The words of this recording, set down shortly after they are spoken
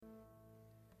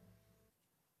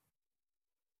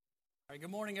All right, good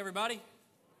morning, everybody.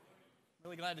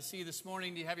 Really glad to see you this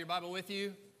morning. Do you have your Bible with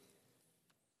you?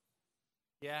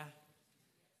 Yeah.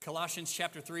 Colossians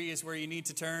chapter 3 is where you need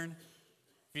to turn.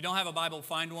 If you don't have a Bible,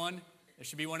 find one. There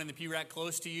should be one in the pew rack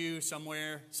close to you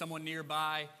somewhere. Someone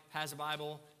nearby has a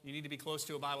Bible. You need to be close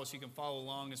to a Bible so you can follow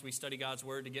along as we study God's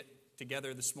Word to get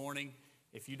together this morning.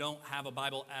 If you don't have a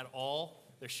Bible at all,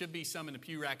 there should be some in the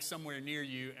pew rack somewhere near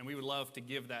you, and we would love to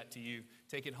give that to you.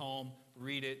 Take it home,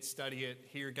 read it, study it,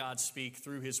 hear God speak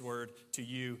through His Word to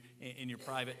you in your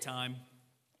private time.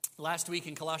 Last week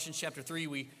in Colossians chapter 3,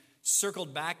 we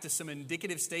circled back to some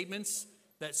indicative statements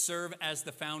that serve as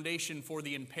the foundation for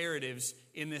the imperatives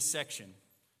in this section.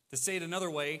 To say it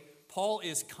another way, Paul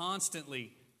is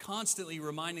constantly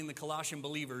reminding the Colossian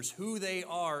believers who they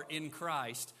are in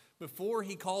Christ before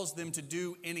he calls them to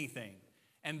do anything.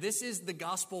 And this is the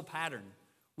gospel pattern.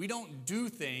 We don't do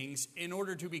things in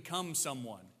order to become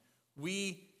someone.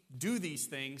 We do these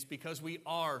things because we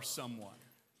are someone.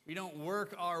 We don't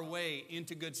work our way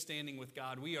into good standing with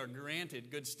God. We are granted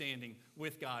good standing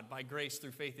with God by grace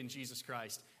through faith in Jesus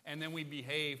Christ. And then we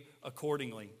behave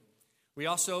accordingly. We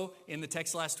also, in the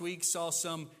text last week, saw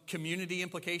some community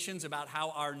implications about how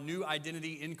our new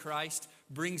identity in Christ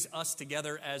brings us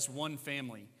together as one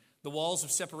family. The walls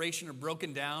of separation are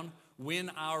broken down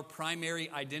when our primary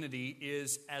identity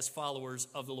is as followers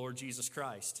of the Lord Jesus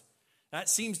Christ. That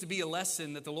seems to be a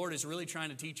lesson that the Lord is really trying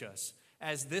to teach us,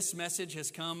 as this message has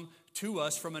come to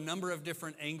us from a number of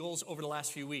different angles over the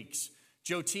last few weeks.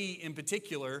 Joe T. in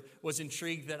particular was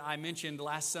intrigued that I mentioned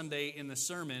last Sunday in the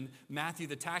sermon Matthew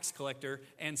the tax collector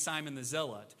and Simon the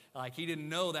zealot. Like he didn't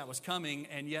know that was coming,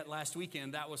 and yet last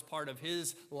weekend that was part of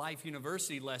his Life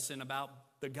University lesson about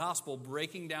the gospel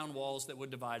breaking down walls that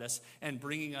would divide us and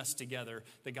bringing us together.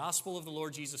 The gospel of the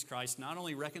Lord Jesus Christ not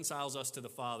only reconciles us to the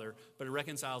Father, but it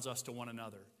reconciles us to one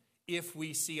another if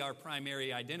we see our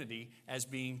primary identity as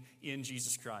being in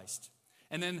Jesus Christ.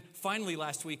 And then finally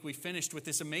last week we finished with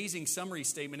this amazing summary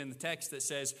statement in the text that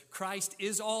says, Christ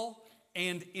is all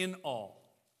and in all.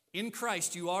 In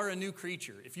Christ you are a new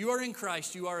creature. If you are in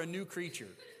Christ, you are a new creature.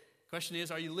 Question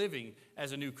is, are you living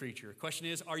as a new creature? Question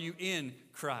is, are you in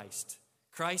Christ?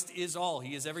 Christ is all.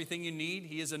 He is everything you need.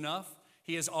 He is enough.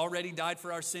 He has already died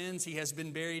for our sins. He has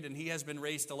been buried and He has been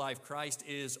raised to life. Christ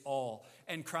is all.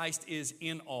 And Christ is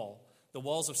in all. The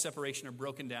walls of separation are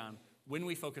broken down. When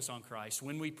we focus on Christ,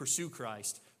 when we pursue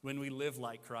Christ, when we live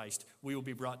like Christ, we will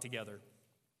be brought together.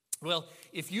 Well,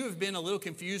 if you have been a little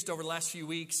confused over the last few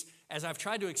weeks, as I've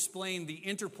tried to explain the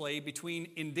interplay between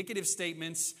indicative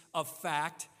statements of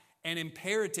fact and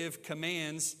imperative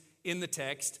commands in the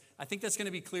text, I think that's going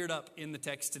to be cleared up in the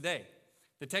text today.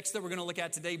 The text that we're going to look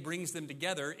at today brings them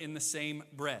together in the same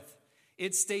breath.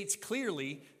 It states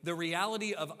clearly the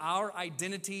reality of our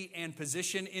identity and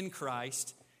position in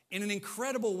Christ in an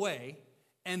incredible way,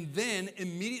 and then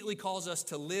immediately calls us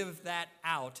to live that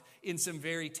out in some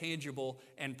very tangible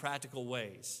and practical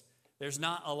ways. There's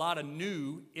not a lot of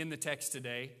new in the text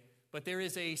today, but there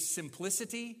is a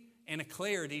simplicity and a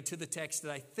clarity to the text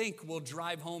that I think will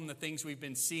drive home the things we've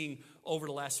been seeing over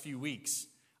the last few weeks.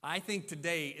 I think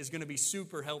today is going to be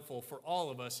super helpful for all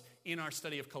of us in our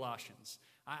study of Colossians.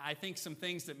 I think some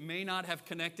things that may not have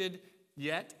connected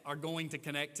yet are going to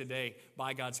connect today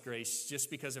by God's grace, just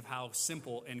because of how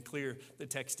simple and clear the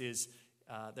text is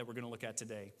that we're going to look at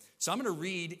today. So I'm going to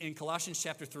read in Colossians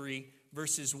chapter 3,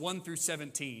 verses 1 through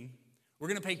 17. We're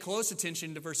going to pay close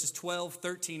attention to verses 12,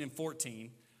 13, and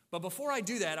 14. But before I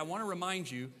do that, I want to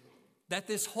remind you that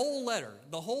this whole letter,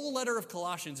 the whole letter of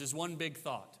Colossians, is one big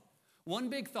thought. One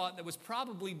big thought that was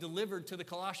probably delivered to the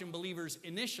Colossian believers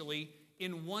initially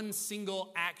in one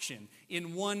single action,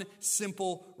 in one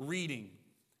simple reading.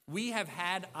 We have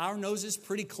had our noses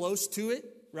pretty close to it,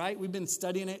 right? We've been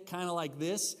studying it kind of like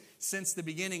this since the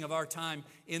beginning of our time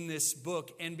in this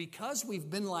book. And because we've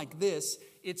been like this,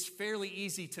 it's fairly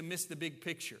easy to miss the big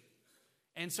picture.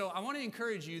 And so I want to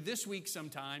encourage you this week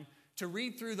sometime to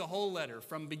read through the whole letter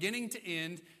from beginning to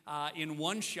end in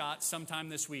one shot sometime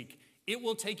this week. It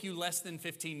will take you less than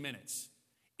 15 minutes.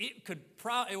 It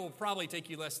will probably take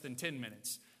you less than 10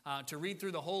 minutes to read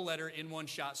through the whole letter in one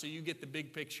shot so you get the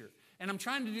big picture. And I'm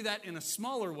trying to do that in a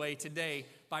smaller way today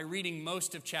by reading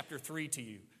most of chapter 3 to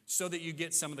you so that you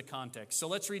get some of the context. So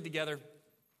let's read together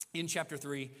in chapter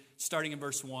 3, starting in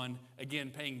verse 1,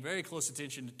 again, paying very close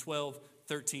attention to 12,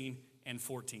 13, and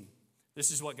 14. This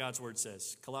is what God's word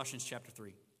says. Colossians chapter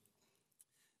 3.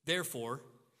 Therefore,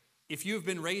 if you have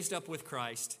been raised up with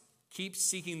Christ, keep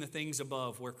seeking the things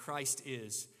above where Christ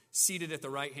is, seated at the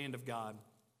right hand of God.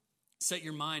 Set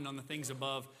your mind on the things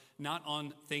above, not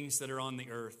on things that are on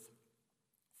the earth.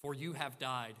 For you have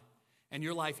died, and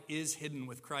your life is hidden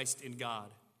with Christ in God.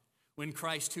 When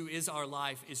Christ, who is our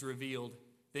life, is revealed,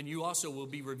 then you also will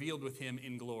be revealed with him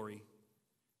in glory.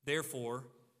 Therefore,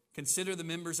 consider the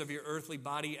members of your earthly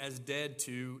body as dead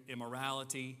to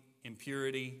immorality,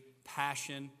 impurity,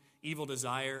 passion, evil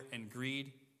desire, and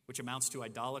greed, which amounts to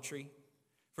idolatry.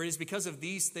 For it is because of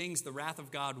these things the wrath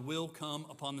of God will come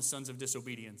upon the sons of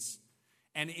disobedience.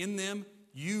 And in them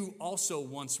you also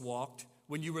once walked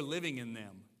when you were living in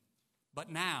them.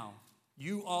 But now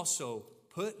you also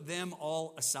put them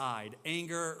all aside: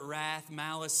 anger, wrath,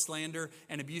 malice, slander,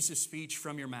 and abusive speech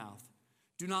from your mouth.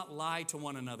 Do not lie to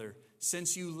one another,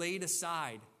 since you laid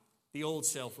aside the old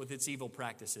self with its evil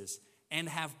practices, and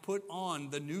have put on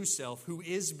the new self, who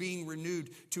is being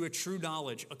renewed to a true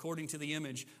knowledge according to the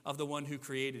image of the one who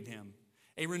created him.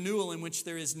 A renewal in which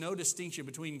there is no distinction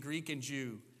between Greek and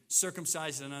Jew,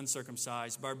 circumcised and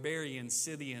uncircumcised, barbarian,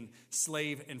 Scythian,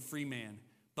 slave and free man.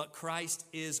 But Christ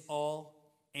is all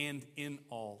and in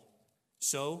all.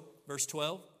 So, verse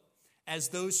 12, as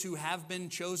those who have been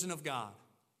chosen of God,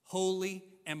 holy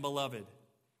and beloved,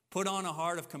 put on a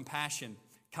heart of compassion,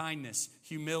 kindness,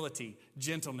 humility,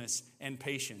 gentleness, and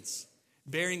patience,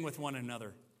 bearing with one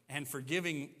another and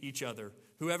forgiving each other.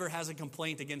 Whoever has a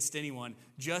complaint against anyone,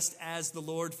 just as the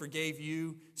Lord forgave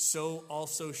you, so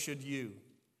also should you.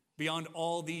 Beyond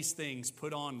all these things,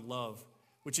 put on love,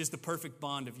 which is the perfect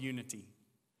bond of unity.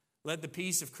 Let the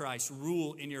peace of Christ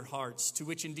rule in your hearts, to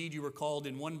which indeed you were called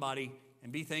in one body,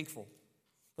 and be thankful.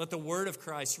 Let the word of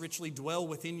Christ richly dwell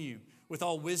within you, with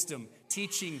all wisdom,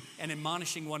 teaching and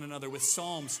admonishing one another with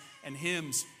psalms and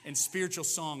hymns and spiritual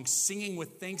songs, singing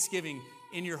with thanksgiving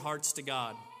in your hearts to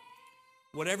God.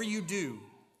 Whatever you do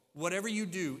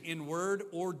in word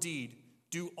or deed,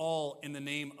 do all in the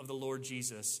name of the Lord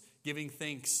Jesus, giving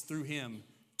thanks through him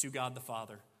to God the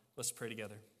Father. Let's pray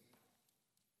together.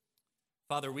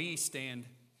 Father, we stand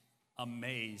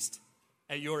amazed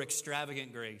at your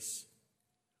extravagant grace.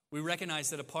 We recognize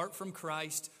that apart from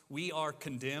Christ, we are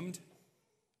condemned,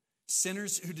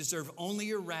 sinners who deserve only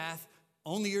your wrath,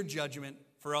 only your judgment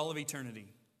for all of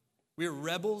eternity. We are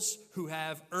rebels who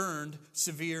have earned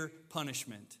severe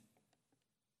punishment.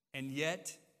 And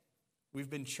yet, we've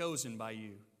been chosen by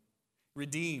you,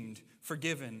 redeemed,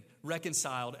 forgiven,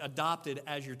 reconciled, adopted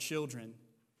as your children.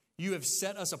 You have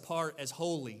set us apart as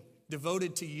holy,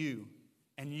 devoted to you,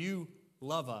 and you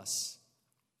love us.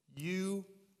 You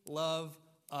love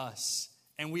us,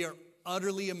 and we are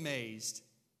utterly amazed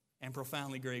and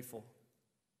profoundly grateful.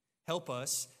 Help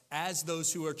us, as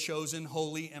those who are chosen,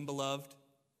 holy, and beloved,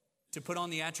 to put on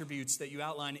the attributes that you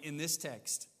outline in this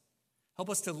text. Help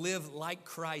us to live like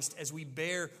Christ as we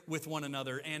bear with one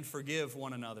another and forgive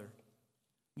one another.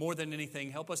 More than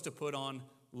anything, help us to put on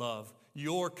love,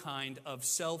 your kind of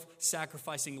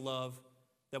self-sacrificing love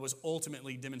that was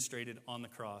ultimately demonstrated on the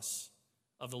cross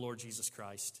of the Lord Jesus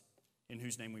Christ, in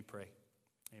whose name we pray.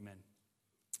 Amen.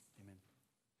 Amen.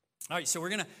 All right, so we're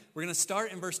gonna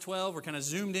start in verse 12. We're kind of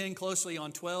zoomed in closely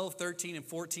on 12, 13, and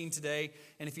 14 today.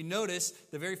 And if you notice,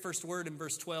 the very first word in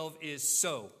verse 12 is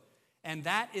so. And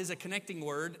that is a connecting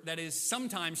word that is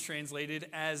sometimes translated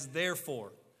as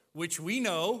therefore, which we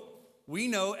know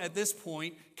at this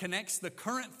point connects the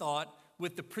current thought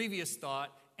with the previous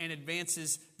thought and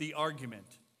advances the argument.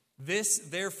 This,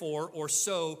 therefore, or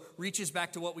so, reaches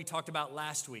back to what we talked about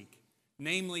last week,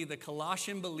 namely the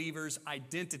Colossian believers'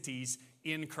 identities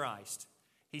in Christ.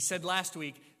 He said last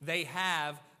week, they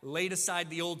have laid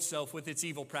aside the old self with its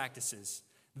evil practices.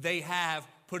 They have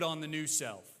put on the new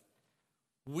self.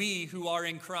 We who are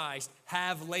in Christ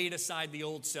have laid aside the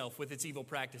old self with its evil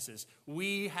practices.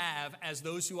 We have, as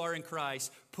those who are in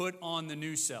Christ, put on the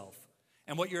new self.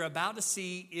 And what you're about to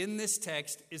see in this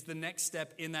text is the next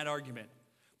step in that argument.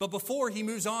 But before he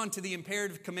moves on to the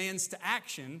imperative commands to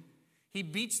action, he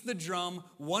beats the drum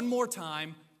one more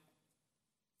time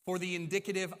for the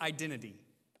indicative identity.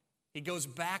 He goes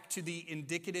back to the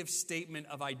indicative statement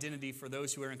of identity for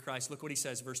those who are in Christ. Look what he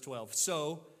says, verse 12.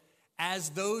 So, as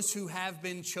those who have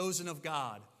been chosen of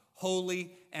God,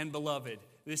 holy and beloved.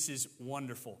 This is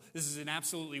wonderful. This is an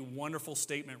absolutely wonderful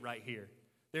statement right here.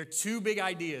 There are two big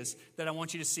ideas that I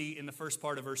want you to see in the first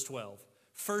part of verse 12.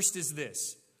 First is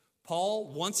this.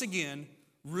 Paul, once again,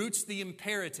 roots the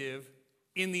imperative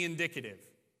in the indicative.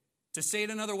 To say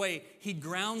it another way, he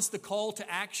grounds the call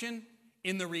to action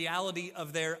in the reality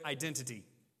of their identity.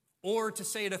 Or to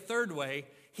say it a third way,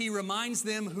 he reminds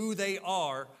them who they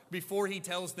are before he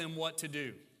tells them what to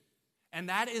do. And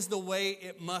that is the way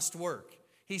it must work.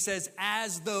 He says,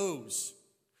 as those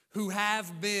who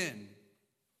have been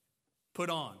put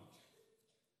on.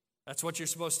 That's what you're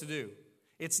supposed to do.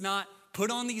 It's not put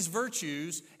on these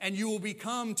virtues and you will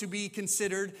become to be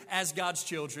considered as God's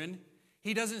children.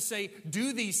 He doesn't say,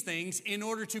 do these things in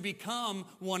order to become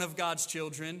one of God's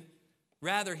children.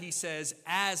 Rather, he says,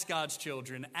 as God's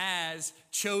children, as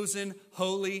chosen,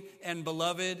 holy, and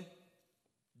beloved,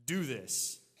 do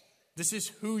this. This is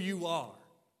who you are.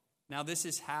 Now, this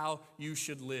is how you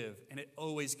should live. And it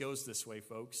always goes this way,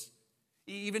 folks.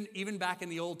 Even back in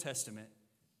the Old Testament,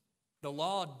 the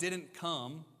law didn't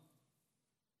come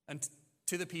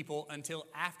to the people until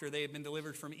after they had been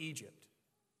delivered from Egypt.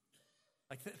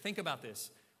 Think about this.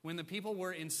 When the people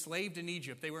were enslaved in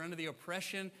Egypt, they were under the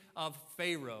oppression of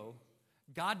Pharaoh.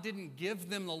 God didn't give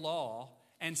them the law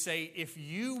and say, if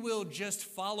you will just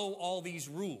follow all these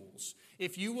rules,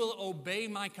 if you will obey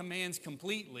my commands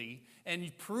completely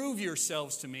and prove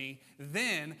yourselves to me,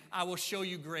 then I will show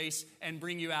you grace and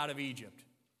bring you out of Egypt.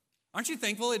 Aren't you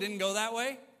thankful it didn't go that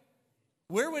way?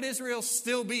 Where would Israel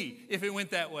still be if it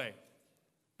went that way?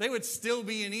 They would still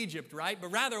be in Egypt, right?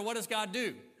 But rather, what does God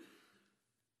do?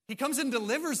 He comes and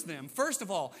delivers them. First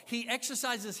of all, he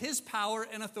exercises his power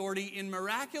and authority in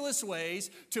miraculous ways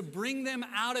to bring them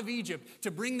out of Egypt,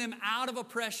 to bring them out of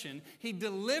oppression. He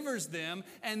delivers them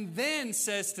and then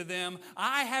says to them,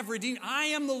 I have redeemed. I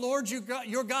am the Lord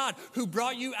your God who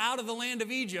brought you out of the land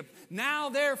of Egypt. Now,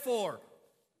 therefore,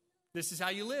 this is how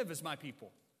you live as my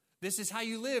people. This is how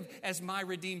you live as my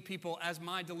redeemed people, as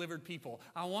my delivered people.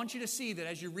 I want you to see that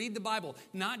as you read the Bible,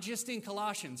 not just in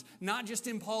Colossians, not just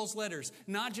in Paul's letters,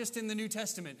 not just in the New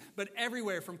Testament, but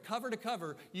everywhere from cover to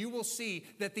cover, you will see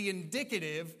that the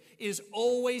indicative is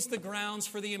always the grounds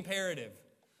for the imperative.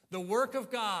 The work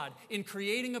of God in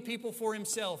creating a people for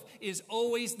himself is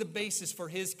always the basis for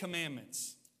his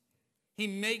commandments. He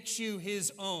makes you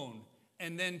his own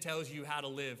and then tells you how to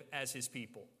live as his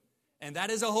people. And that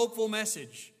is a hopeful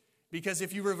message. Because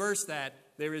if you reverse that,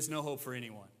 there is no hope for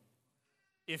anyone.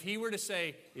 If he were to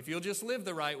say, if you'll just live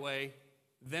the right way,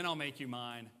 then I'll make you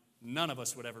mine, none of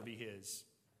us would ever be his.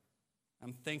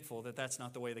 I'm thankful that that's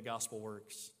not the way the gospel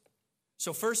works.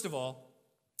 So first of all,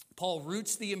 Paul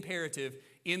roots the imperative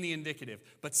in the indicative.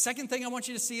 But second thing I want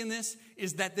you to see in this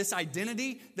is that this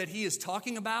identity that he is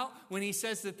talking about when he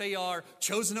says that they are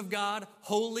chosen of God,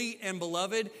 holy and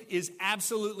beloved, is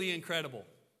absolutely incredible.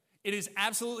 It is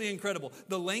absolutely incredible.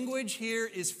 The language here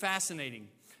is fascinating,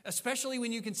 especially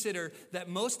when you consider that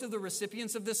most of the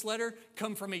recipients of this letter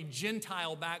come from a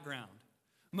Gentile background.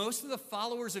 Most of the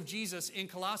followers of Jesus in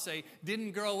Colossae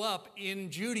didn't grow up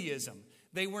in Judaism.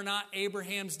 They were not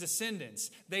Abraham's descendants.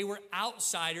 They were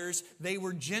outsiders. They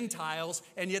were Gentiles,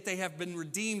 and yet they have been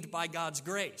redeemed by God's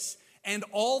grace. And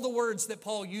all the words that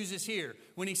Paul uses here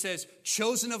when he says,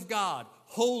 chosen of God,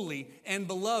 holy and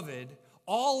beloved,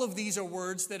 all of these are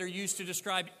words that are used to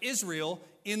describe Israel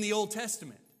in the Old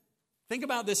Testament. Think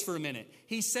about this for a minute.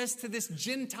 He says to this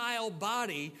Gentile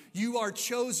body, you are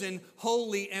chosen,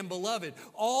 holy, and beloved,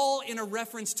 all in a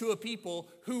reference to a people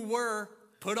who were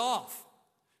put off,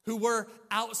 who were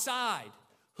outside,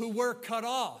 who were cut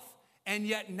off, and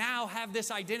yet now have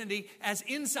this identity as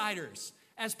insiders,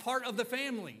 as part of the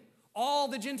family. All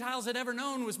the Gentiles had ever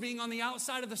known was being on the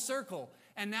outside of the circle,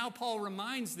 and now Paul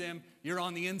reminds them, you're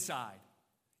on the inside.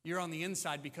 You're on the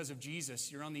inside because of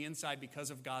Jesus. You're on the inside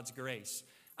because of God's grace.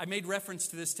 I made reference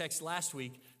to this text last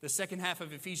week, the second half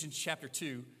of Ephesians chapter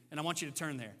 2, and I want you to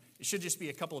turn there. It should just be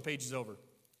a couple of pages over.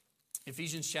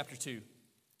 Ephesians chapter 2.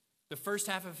 The first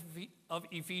half of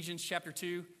Ephesians chapter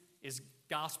 2 is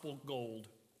gospel gold.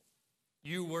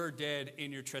 You were dead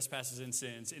in your trespasses and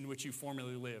sins in which you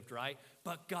formerly lived, right?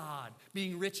 But God,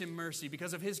 being rich in mercy,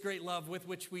 because of his great love with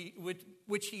which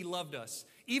he loved us,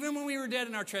 even when we were dead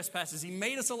in our trespasses, he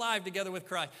made us alive together with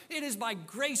Christ. It is by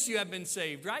grace you have been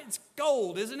saved, right? It's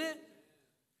gold, isn't it?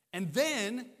 And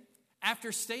then,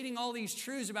 after stating all these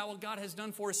truths about what God has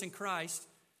done for us in Christ,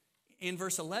 in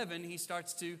verse 11, he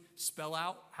starts to spell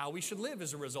out how we should live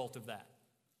as a result of that.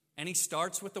 And he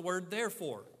starts with the word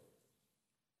therefore.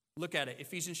 Look at it,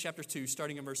 Ephesians chapter 2,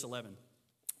 starting in verse 11.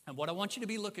 And what I want you to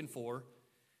be looking for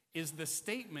is the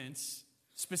statements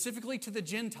specifically to the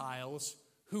Gentiles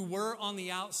who were on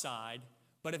the outside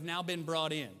but have now been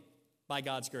brought in by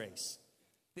God's grace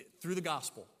through the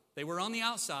gospel. They were on the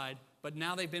outside, but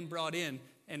now they've been brought in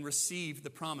and received the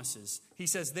promises. He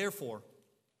says, therefore,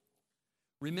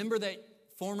 remember that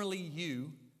formerly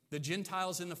you, the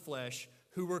Gentiles in the flesh,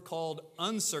 who were called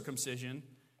uncircumcision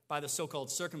by the so-called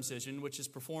circumcision, which is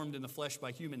performed in the flesh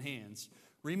by human hands,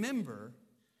 remember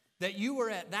that you were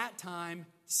at that time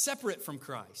separate from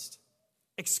Christ,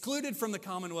 excluded from the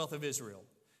commonwealth of Israel,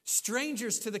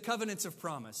 strangers to the covenants of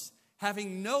promise,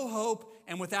 having no hope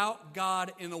and without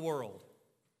God in the world.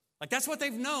 Like that's what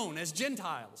they've known as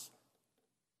Gentiles.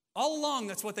 All along,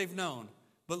 that's what they've known.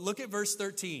 But look at verse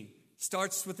 13.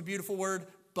 Starts with the beautiful word,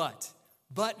 but.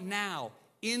 But now,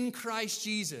 in Christ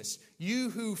Jesus,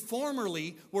 you who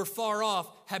formerly were far off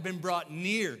have been brought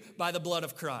near by the blood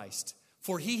of Christ.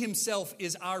 For he himself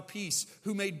is our peace,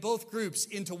 who made both groups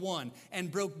into one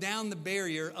and broke down the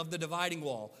barrier of the dividing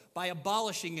wall by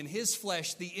abolishing in his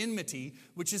flesh the enmity,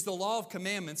 which is the law of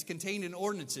commandments contained in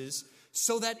ordinances,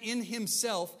 so that in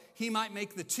himself he might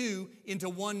make the two into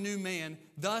one new man,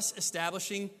 thus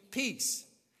establishing peace,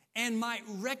 and might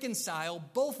reconcile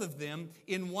both of them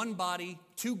in one body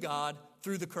to God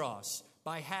through the cross,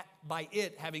 by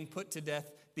it having put to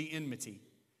death the enmity.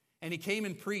 And he came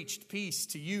and preached peace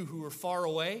to you who were far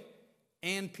away,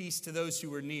 and peace to those who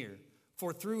were near.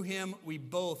 For through him we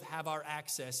both have our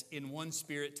access in one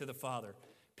Spirit to the Father.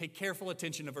 Pay careful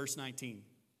attention to verse 19.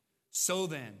 So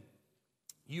then,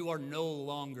 you are no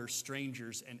longer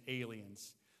strangers and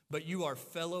aliens, but you are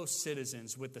fellow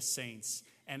citizens with the saints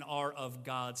and are of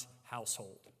God's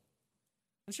household.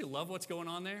 Don't you love what's going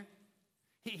on there?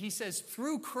 He says,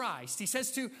 through Christ, he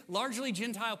says to largely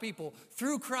Gentile people,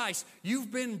 through Christ,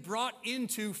 you've been brought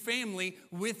into family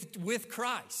with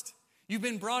Christ. You've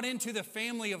been brought into the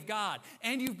family of God,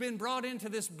 and you've been brought into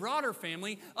this broader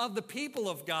family of the people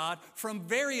of God from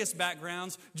various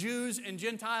backgrounds, Jews and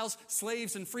Gentiles,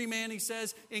 slaves and free men, he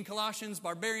says in Colossians,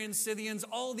 barbarians, Scythians,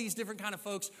 all these different kind of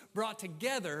folks brought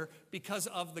together because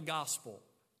of the gospel.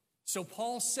 So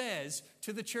Paul says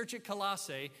to the church at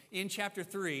Colossae in chapter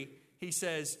 3, he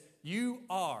says, you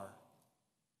are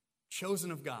chosen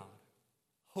of God,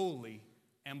 holy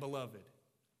and beloved.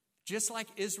 Just like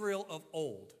Israel of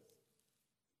old,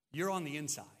 you're on the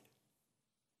inside.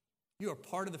 You are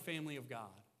part of the family of God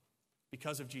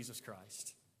because of Jesus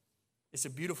Christ. It's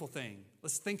a beautiful thing.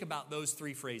 Let's think about those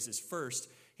three phrases. First,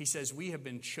 he says, we have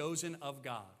been chosen of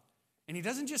God. And he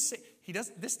doesn't just say,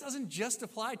 this doesn't just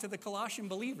apply to the Colossian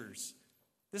believers.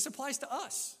 This applies to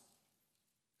us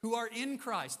who are in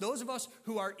Christ. Those of us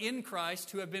who are in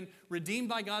Christ, who have been redeemed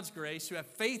by God's grace, who have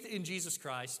faith in Jesus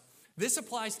Christ, this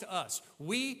applies to us.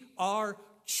 We are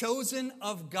chosen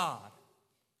of God.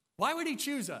 Why would he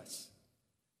choose us?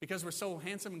 Because we're so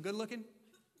handsome and good looking?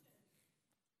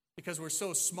 Because we're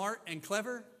so smart and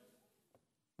clever?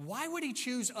 Why would he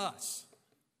choose us?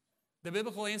 The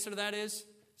biblical answer to that is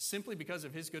simply because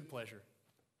of his good pleasure.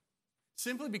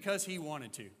 Simply because he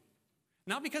wanted to.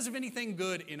 Not because of anything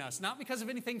good in us, not because of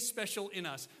anything special in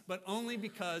us, but only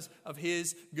because of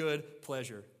his good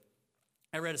pleasure.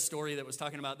 I read a story that was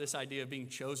talking about this idea of being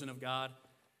chosen of God.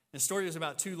 The story was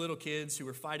about two little kids who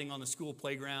were fighting on the school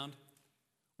playground.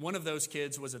 One of those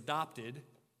kids was adopted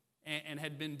and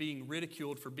had been being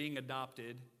ridiculed for being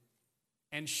adopted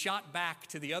and shot back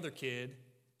to the other kid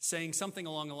saying something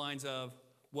along the lines of,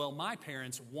 well, my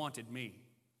parents wanted me.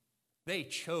 They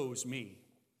chose me.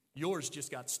 Yours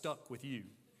just got stuck with you.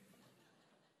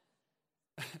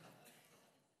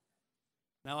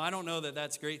 Now, I don't know that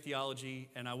that's great theology,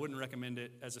 and I wouldn't recommend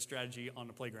it as a strategy on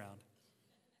the playground.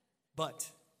 But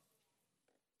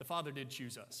the Father did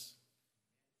choose us.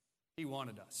 He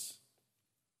wanted us.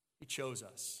 He chose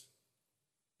us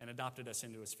and adopted us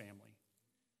into his family.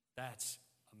 That's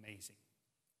amazing.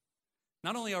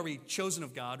 Not only are we chosen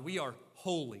of God, we are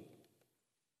holy.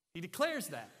 He declares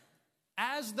that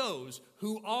as those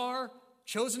who are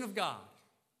chosen of God,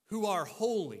 who are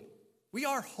holy. We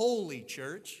are holy,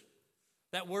 church.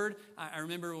 That word, I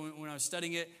remember when I was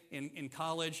studying it in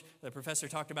college, the professor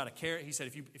talked about a carrot. He said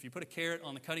if you put a carrot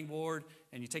on the cutting board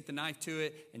and you take the knife to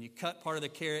it and you cut part of the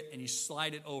carrot and you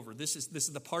slide it over, this is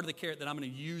the part of the carrot that I'm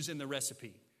going to use in the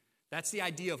recipe. That's the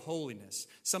idea of holiness,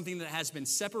 something that has been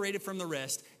separated from the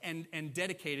rest and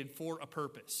dedicated for a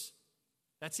purpose.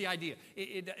 That's the idea.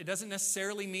 It doesn't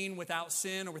necessarily mean without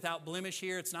sin or without blemish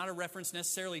here. It's not a reference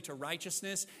necessarily to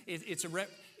righteousness. It's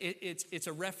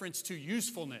a reference to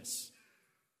usefulness,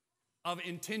 of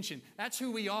intention. That's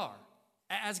who we are.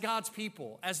 As God's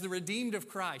people, as the redeemed of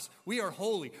Christ, we are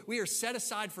holy. We are set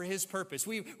aside for his purpose.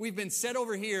 We've been set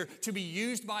over here to be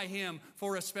used by him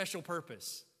for a special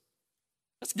purpose.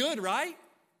 That's good, right?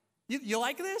 You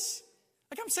like this?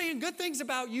 Like I'm saying good things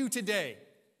about you today.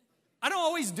 I don't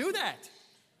always do that.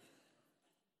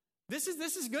 This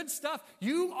is good stuff.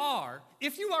 You are,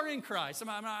 if you are in Christ,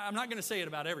 I'm not going to say it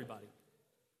about everybody.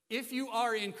 If you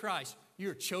are in Christ,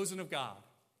 you're chosen of God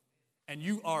and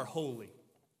you are holy.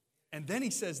 And then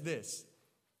he says this,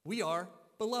 we are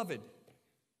beloved.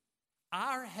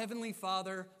 Our Heavenly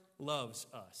Father loves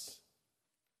us.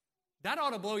 That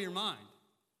ought to blow your mind.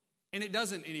 And it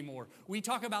doesn't anymore. We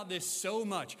talk about this so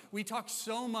much. We talk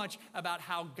so much about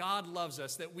how God loves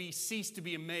us that we cease to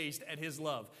be amazed at his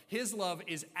love. His love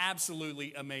is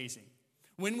absolutely amazing.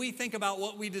 When we think about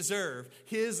what we deserve,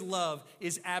 his love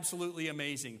is absolutely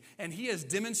amazing. And he has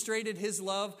demonstrated his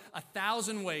love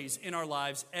 1,000 ways in our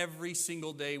lives every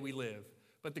single day we live.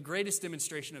 But the greatest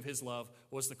demonstration of his love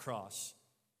was the cross.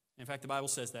 In fact, the Bible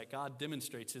says that God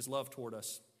demonstrates his love toward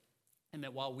us, and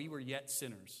that while we were yet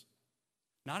sinners,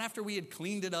 not after we had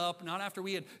cleaned it up, not after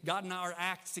we had gotten our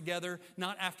acts together,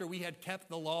 not after we had kept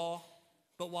the law,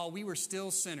 but while we were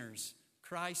still sinners,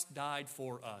 Christ died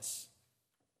for us.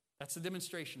 That's the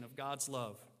demonstration of God's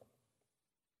love.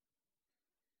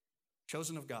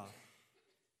 Chosen of God,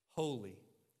 holy,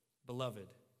 beloved.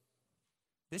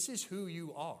 This is who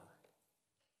you are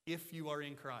if you are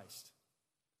in Christ.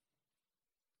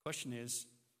 Question is,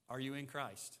 are you in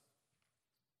Christ?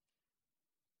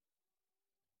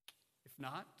 If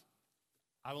not,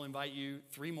 I will invite you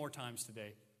 3 more times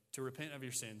today to repent of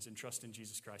your sins and trust in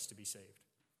Jesus Christ to be saved.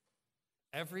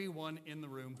 Everyone in the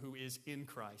room who is in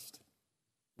Christ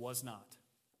was not,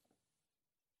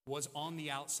 was on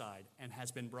the outside and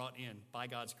has been brought in by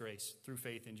God's grace through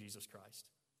faith in Jesus Christ.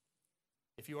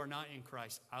 If you are not in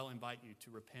Christ, I'll invite you to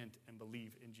repent and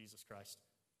believe in Jesus Christ.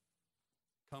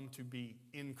 Come to be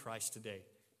in Christ today.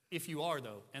 If you are,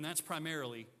 though, and that's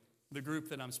primarily the group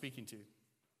that I'm speaking to.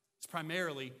 It's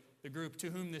primarily the group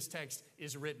to whom this text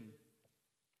is written.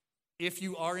 If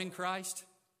you are in Christ,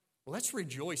 well, let's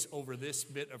rejoice over this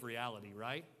bit of reality,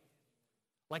 right?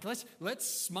 Like,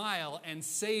 let's smile and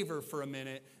savor for a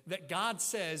minute that God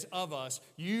says of us,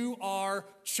 you are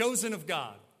chosen of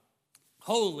God,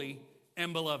 holy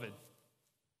and beloved.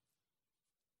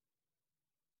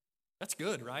 That's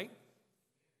good, right?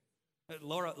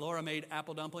 Laura made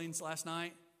apple dumplings last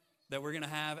night that we're going to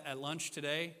have at lunch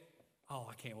today. Oh,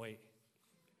 I can't wait.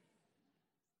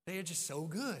 They are just so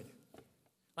good.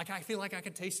 Like, I feel like I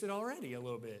could taste it already a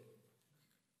little bit.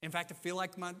 In fact, I feel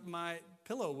like my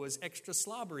pillow was extra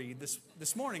slobbery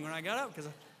this morning when I got up because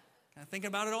I was thinking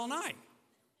about it all night.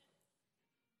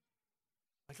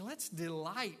 Like, let's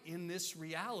delight in this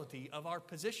reality of our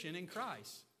position in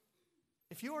Christ.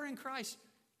 If you are in Christ,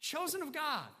 chosen of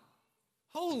God,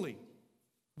 holy,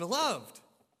 beloved.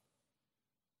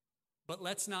 But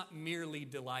let's not merely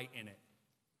delight in it.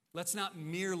 Let's not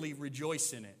merely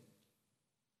rejoice in it.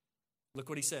 Look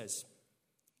what he says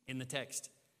in the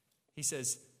text. He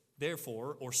says,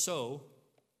 therefore, or so,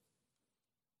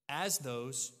 as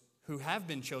those who have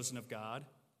been chosen of God,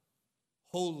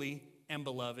 holy and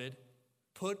beloved,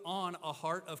 put on a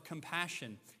heart of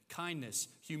compassion, kindness,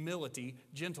 humility,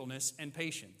 gentleness, and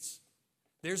patience.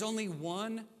 There's only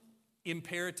one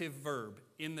imperative verb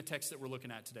in the text that we're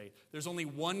looking at today. There's only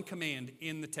one command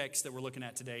in the text that we're looking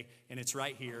at today, and it's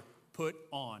right here, put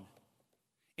on.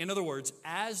 In other words,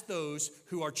 as those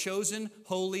who are chosen,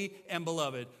 holy, and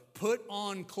beloved, put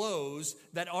on clothes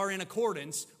that are in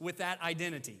accordance with that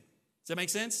identity. Does that make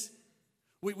sense?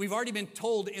 We've already been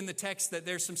told in the text that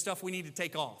there's some stuff we need to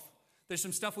take off. There's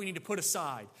some stuff we need to put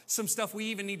aside. Some stuff we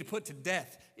even need to put to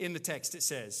death in the text, it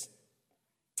says.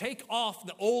 Take off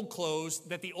the old clothes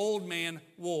that the old man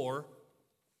wore,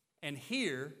 and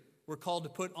here we're called to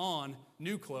put on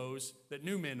new clothes that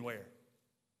new men wear.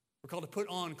 We're called to put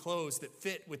on clothes that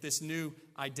fit with this new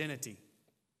identity.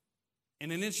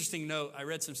 And an interesting note, I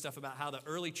read some stuff about how the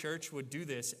early church would do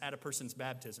this at a person's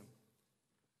baptism.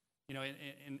 You know,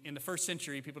 in the first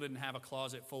century, people didn't have a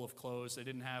closet full of clothes. They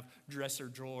didn't have dresser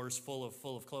drawers full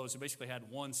of clothes. They basically had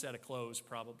one set of clothes,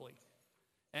 probably.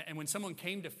 And when someone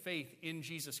came to faith in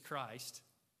Jesus Christ,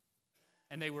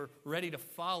 and they were ready to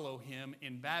follow him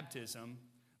in baptism,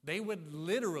 they would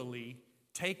literally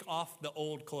take off the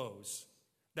old clothes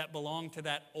that belonged to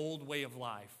that old way of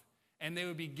life, and they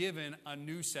would be given a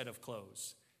new set of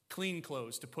clothes, clean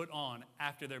clothes to put on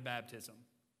after their baptism.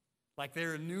 Like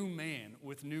they're a new man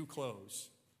with new clothes,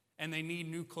 and they need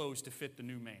new clothes to fit the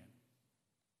new man.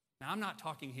 Now, I'm not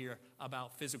talking here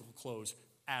about physical clothes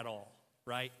at all,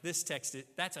 right? This text,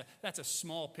 that's a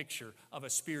small picture of a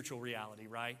spiritual reality,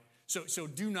 right? So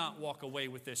do not walk away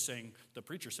with this saying, the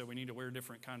preacher said we need to wear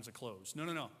different kinds of clothes.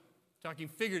 No. Talking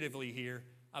figuratively here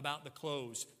about the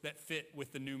clothes that fit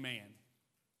with the new man.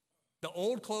 The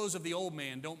old clothes of the old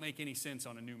man don't make any sense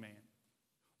on a new man.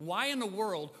 Why in the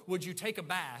world would you take a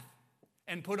bath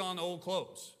and put on old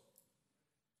clothes?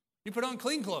 You put on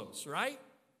clean clothes, right?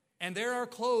 And there are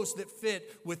clothes that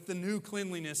fit with the new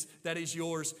cleanliness that is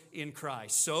yours in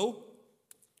Christ. So,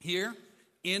 here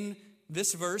in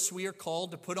this verse, we are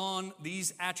called to put on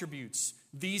these attributes,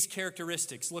 these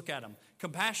characteristics. Look at them.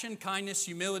 Compassion, kindness,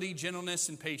 humility, gentleness,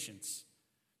 and patience.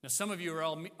 Now, some of you are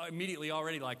all immediately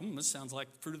already like, this sounds like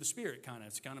fruit of the Spirit, kind of.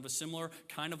 It's kind of a similar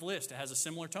kind of list. It has a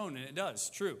similar tone, and it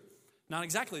does. True. Not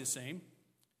exactly the same,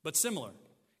 but similar.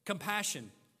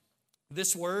 Compassion.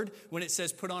 This word, when it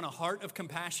says put on a heart of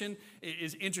compassion,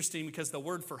 is interesting because the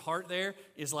word for heart there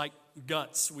is like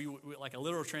guts. Like a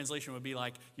literal translation would be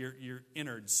like your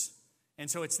innards. And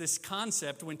so it's this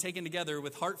concept, when taken together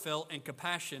with heartfelt and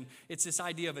compassion, it's this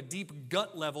idea of a deep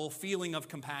gut level feeling of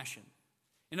compassion.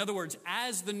 In other words,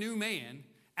 as the new man,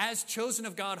 as chosen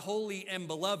of God, holy and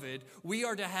beloved, we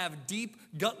are to have deep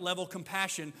gut level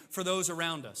compassion for those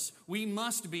around us. We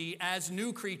must be, as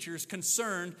new creatures,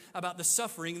 concerned about the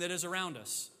suffering that is around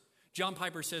us. John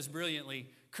Piper says brilliantly,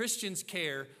 Christians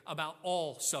care about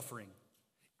all suffering,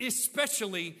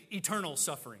 especially eternal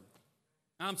suffering.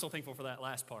 I'm so thankful for that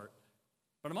last part,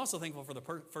 but I'm also thankful for the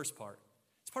first part.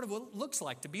 It's part of what it looks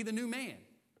like to be the new man,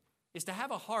 is to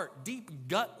have a heart, deep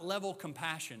gut level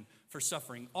compassion for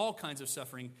suffering, all kinds of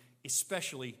suffering,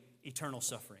 especially eternal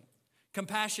suffering.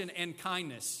 Compassion and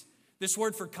kindness. This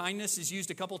word for kindness is used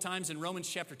a couple times in Romans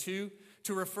chapter 2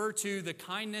 to refer to the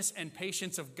kindness and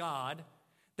patience of God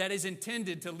that is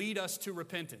intended to lead us to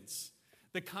repentance.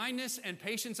 The kindness and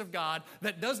patience of God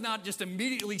that does not just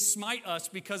immediately smite us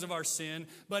because of our sin,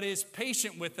 but is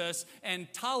patient with us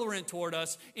and tolerant toward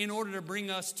us in order to bring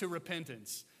us to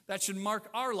repentance. That should mark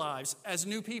our lives as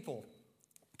new people.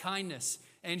 Kindness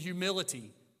and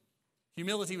humility.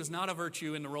 Humility was not a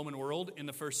virtue in the Roman world in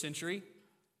the first century.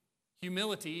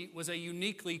 Humility was a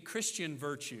uniquely Christian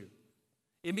virtue.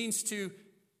 It means to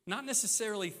not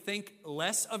necessarily think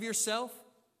less of yourself,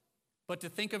 but to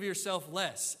think of yourself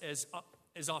less,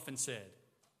 as often said.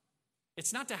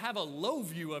 It's not to have a low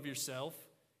view of yourself.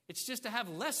 It's just to have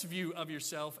less view of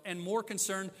yourself and more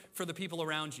concern for the people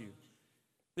around you.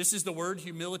 This is the word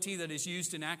humility that is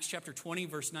used in Acts chapter 20,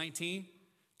 verse 19,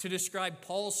 to describe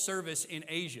Paul's service in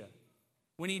Asia.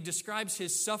 When he describes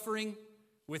his suffering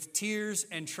with tears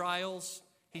and trials,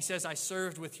 he says, I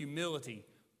served with humility,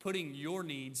 putting your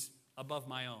needs above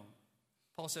my own.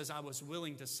 Paul says, I was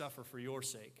willing to suffer for your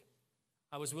sake.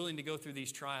 I was willing to go through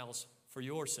these trials for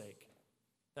your sake.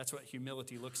 That's what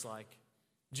humility looks like.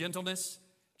 Gentleness.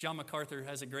 John MacArthur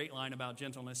has a great line about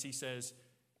gentleness. He says,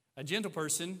 a gentle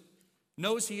person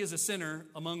knows he is a sinner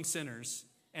among sinners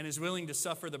and is willing to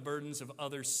suffer the burdens of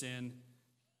others' sin,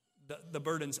 the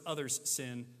burdens others'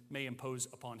 sin may impose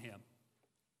upon him.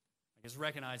 He's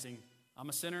recognizing I'm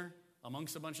a sinner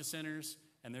amongst a bunch of sinners,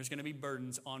 and there's going to be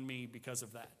burdens on me because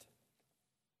of that.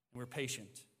 And we're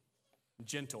patient,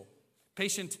 gentle.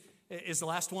 Patient is the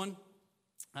last one.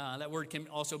 That word can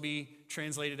also be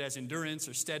translated as endurance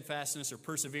or steadfastness or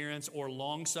perseverance or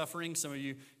long-suffering. Some of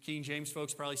you King James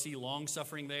folks probably see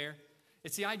long-suffering there.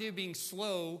 It's the idea of being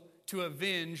slow to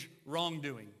avenge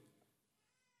wrongdoing.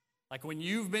 Like when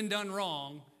you've been done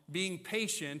wrong, being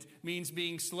patient means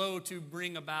being slow to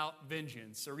bring about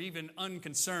vengeance, or even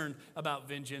unconcerned about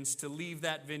vengeance, to leave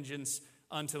that vengeance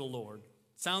unto the Lord.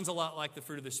 Sounds a lot like the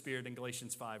fruit of the Spirit in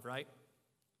Galatians 5, right?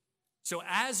 So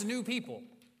as new people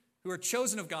who are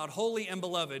chosen of God, holy and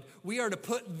beloved, we are to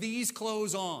put these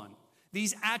clothes on.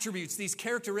 These attributes, these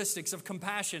characteristics of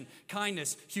compassion,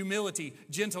 kindness, humility,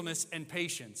 gentleness, and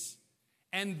patience.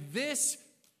 And this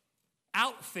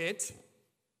outfit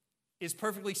is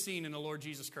perfectly seen in the Lord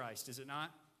Jesus Christ, is it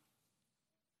not?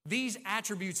 These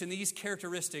attributes and these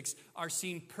characteristics are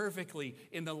seen perfectly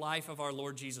in the life of our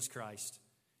Lord Jesus Christ.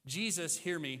 Jesus,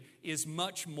 hear me, is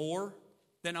much more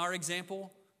than our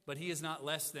example, but he is not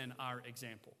less than our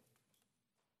example.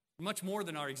 Much more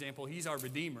than our example, he's our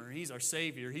Redeemer, he's our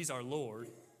Savior, he's our Lord.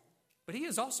 But he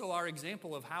is also our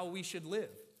example of how we should live.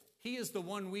 He is the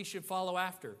one we should follow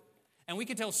after. And we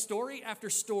can tell story after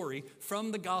story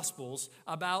from the Gospels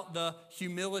about the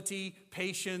humility,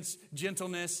 patience,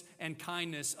 gentleness, and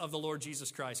kindness of the Lord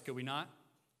Jesus Christ, could we not?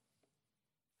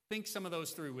 Think some of those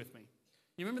through with me.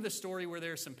 You remember the story where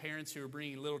there are some parents who are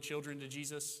bringing little children to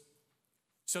Jesus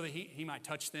so that he might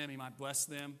touch them, he might bless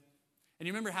them? And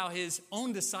you remember how his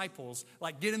own disciples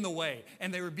get in the way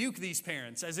and they rebuke these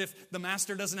parents as if the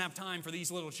master doesn't have time for these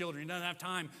little children. He doesn't have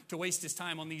time to waste his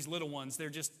time on these little ones.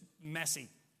 They're just messy.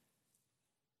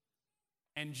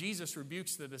 And Jesus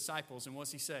rebukes the disciples, and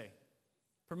what's he say?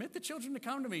 Permit the children to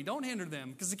come to me. Don't hinder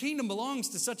them, because the kingdom belongs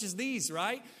to such as these,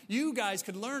 right? You guys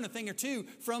could learn a thing or two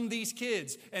from these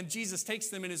kids. And Jesus takes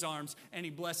them in his arms and he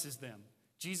blesses them.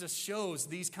 Jesus shows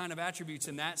these kind of attributes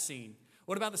in that scene.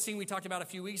 What about the scene we talked about a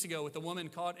few weeks ago with the woman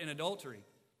caught in adultery?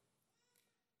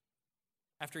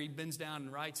 After he bends down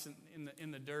and writes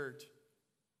in the dirt,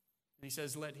 and he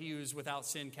says, let he who is without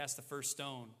sin cast the first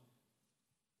stone.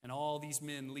 And all these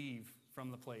men leave from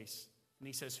the place. And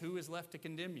he says, who is left to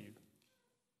condemn you?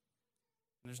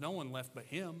 And there's no one left but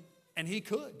him. And he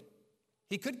could.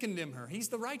 He could condemn her. He's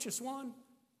the righteous one.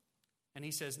 And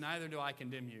he says, neither do I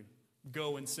condemn you.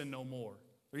 Go and sin no more.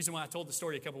 The reason why I told the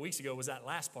story a couple weeks ago was that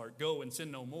last part, go and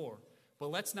sin no more.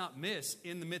 But let's not miss,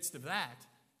 in the midst of that,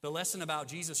 the lesson about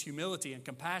Jesus' humility and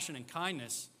compassion and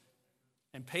kindness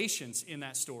and patience in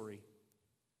that story.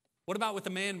 What about with the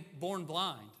man born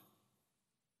blind?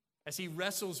 As he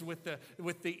wrestles with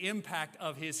the impact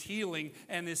of his healing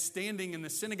and his standing in the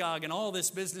synagogue and all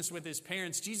this business with his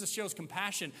parents, Jesus shows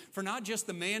compassion for not just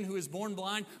the man who is born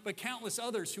blind, but countless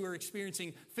others who are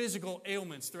experiencing physical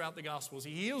ailments throughout the Gospels.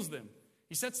 He heals them.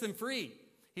 He sets them free.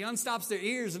 He unstops their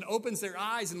ears and opens their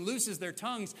eyes and looses their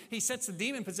tongues. He sets the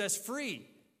demon-possessed free.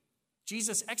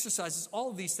 Jesus exercises all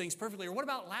of these things perfectly. Or what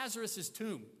about Lazarus'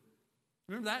 tomb?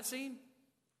 Remember that scene?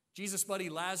 Jesus' buddy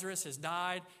Lazarus has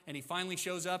died, and he finally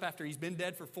shows up after he's been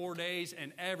dead for 4 days,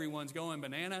 and everyone's going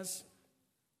bananas.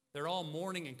 They're all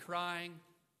mourning and crying.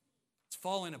 It's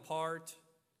falling apart,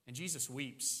 and Jesus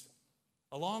weeps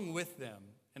along with them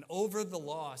and over the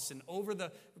loss and over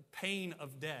the pain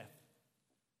of death.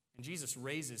 And Jesus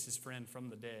raises his friend from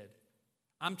the dead.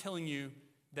 I'm telling you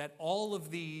that all of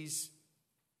these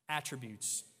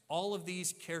attributes, all of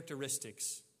these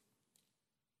characteristics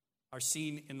are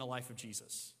seen in the life of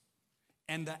Jesus.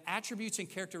 And the attributes and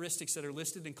characteristics that are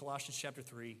listed in Colossians chapter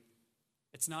 3,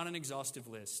 it's not an exhaustive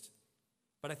list.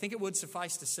 But I think it would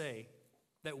suffice to say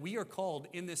that we are called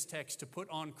in this text to put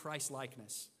on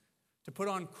Christ-likeness, to put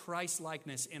on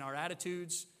Christ-likeness in our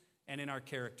attitudes and in our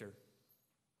character.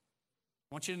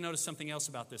 I want you to notice something else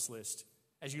about this list.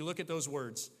 As you look at those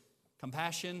words,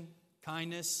 compassion,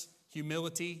 kindness,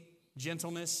 humility,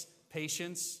 gentleness,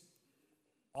 patience,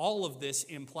 all of this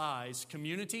implies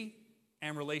community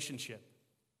and relationship.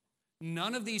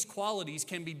 None of these qualities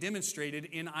can be demonstrated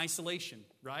in isolation,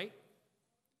 right?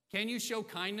 Can you show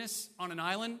kindness on an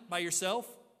island by yourself?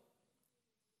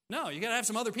 No, you got to have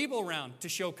some other people around to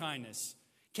show kindness.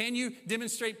 Can you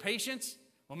demonstrate patience?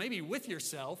 Well, maybe with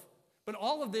yourself, but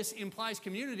all of this implies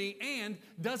community, and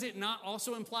does it not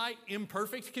also imply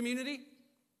imperfect community?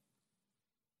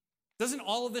 Doesn't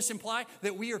all of this imply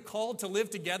that we are called to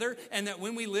live together, and that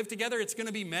when we live together, it's going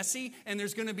to be messy, and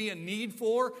there's going to be a need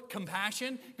for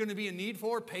compassion, going to be a need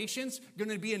for patience, going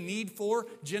to be a need for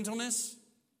gentleness?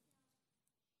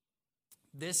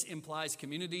 This implies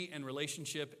community and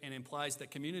relationship, and implies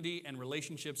that community and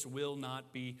relationships will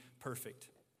not be perfect.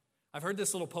 I've heard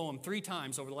this little poem 3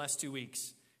 times over the last 2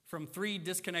 weeks from 3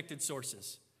 disconnected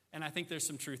sources, and I think there's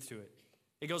some truth to it.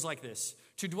 It goes like this: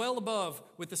 to dwell above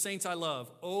with the saints I love,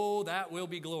 oh, that will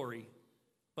be glory.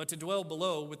 But to dwell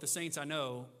below with the saints I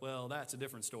know, well, that's a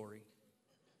different story.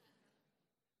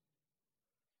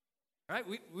 All right?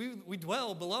 We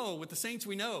dwell below with the saints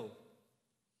we know.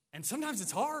 And sometimes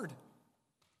it's hard.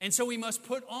 And so we must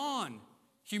put on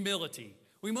humility.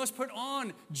 We must put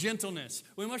on gentleness.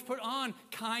 We must put on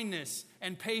kindness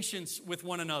and patience with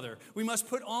one another. We must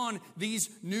put on these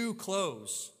new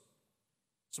clothes.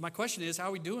 So my question is, how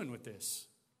are we doing with this?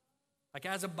 Like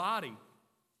as a body,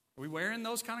 are we wearing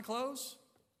those kind of clothes?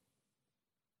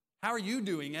 How are you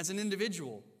doing as an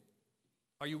individual?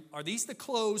 Are these the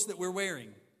clothes that we're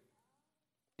wearing?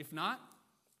 If not,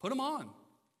 put them on.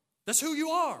 That's who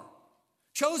you are.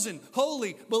 Chosen,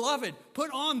 holy, beloved.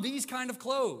 Put on these kind of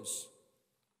clothes.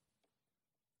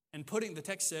 And the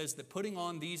text says that putting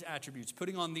on these attributes,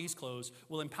 putting on these clothes,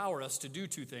 will empower us to do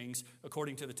 2 things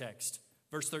according to the text.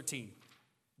 Verse 13.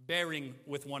 Bearing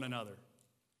with one another.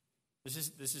 This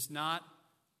is not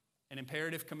an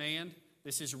imperative command.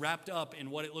 This is wrapped up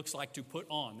in what it looks like to put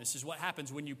on. This is what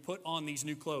happens when you put on these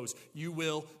new clothes. You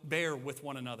will bear with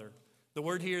one another. The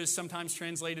word here is sometimes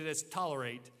translated as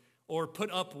tolerate or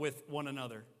put up with one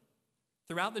another.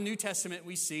 Throughout the New Testament,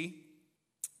 we see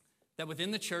that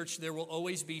within the church there will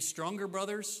always be stronger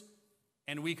brothers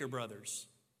and weaker brothers.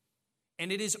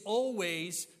 And it is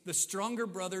always the stronger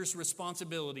brother's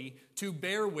responsibility to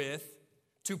bear with,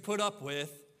 to put up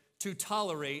with, to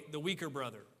tolerate the weaker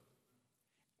brother.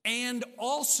 And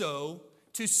also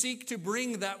to seek to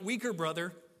bring that weaker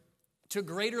brother to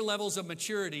greater levels of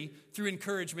maturity through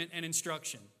encouragement and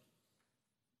instruction.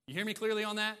 You hear me clearly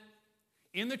on that?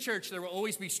 In the church, there will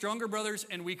always be stronger brothers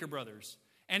and weaker brothers.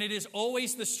 And it is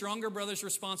always the stronger brother's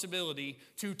responsibility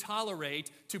to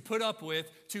tolerate, to put up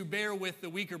with, to bear with the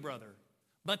weaker brother.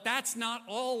 But that's not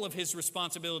all of his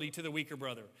responsibility to the weaker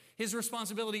brother. His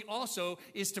responsibility also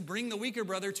is to bring the weaker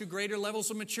brother to greater levels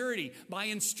of maturity by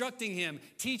instructing him,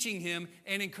 teaching him,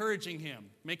 and encouraging him.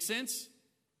 Make sense?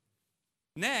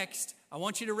 Next, I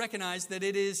want you to recognize that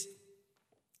it is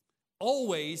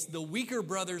always the weaker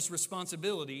brother's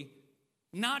responsibility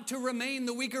not to remain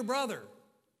the weaker brother,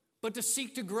 but to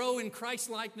seek to grow in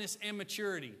Christ-likeness and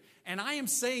maturity. And I am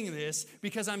saying this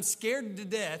because I'm scared to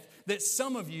death that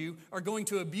some of you are going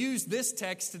to abuse this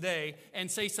text today and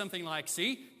say something like,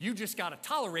 see, you just got to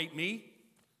tolerate me.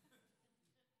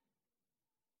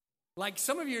 Like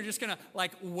some of you are just going to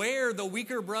wear the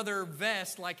weaker brother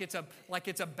vest like it's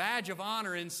a badge of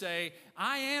honor and say,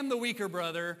 I am the weaker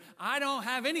brother. I don't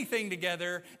have anything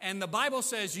together. And the Bible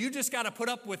says you just got to put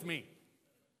up with me.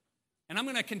 And I'm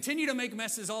going to continue to make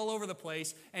messes all over the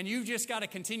place. And you've just got to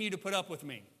continue to put up with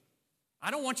me.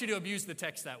 I don't want you to abuse the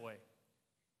text that way.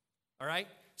 All right?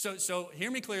 So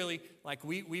hear me clearly. Like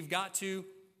we've got to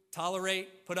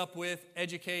tolerate, put up with,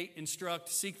 educate, instruct,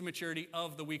 seek the maturity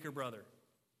of the weaker brother.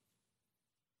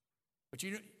 But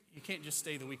you can't just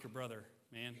stay the weaker brother,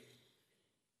 man.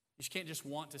 You can't just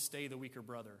want to stay the weaker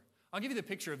brother. I'll give you the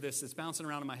picture of this that's bouncing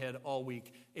around in my head all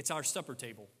week. It's our supper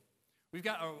table. We've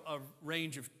got a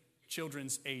range of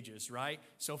children's ages, right?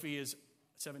 Sophie is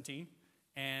 17,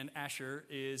 and Asher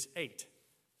is 8,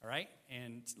 all right?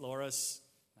 And Laura's,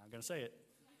 I'm going to say it.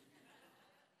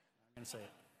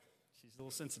 She's a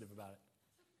little sensitive about it.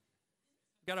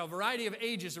 We've got a variety of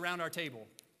ages around our table.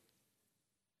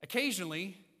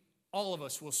 Occasionally, all of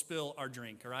us will spill our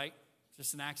drink, all right? It's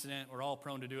just an accident. We're all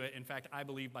prone to do it. In fact, I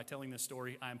believe by telling this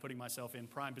story, I am putting myself in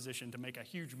prime position to make a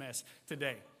huge mess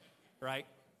today, right?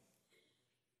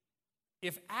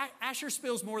 If Asher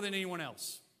spills more than anyone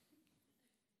else,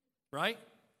 right?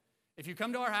 If you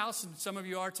come to our house, and some of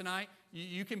you are tonight,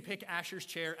 you can pick Asher's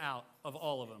chair out of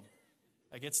all of them.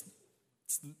 Like it's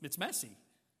messy.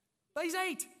 But he's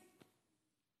 8.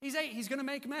 He's 8. He's going to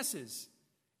make messes.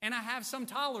 And I have some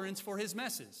tolerance for his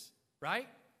messes. Right?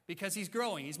 Because he's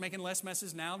growing. He's making less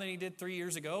messes now than he did 3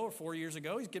 years ago or 4 years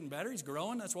ago. He's getting better. He's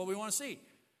growing. That's what we want to see.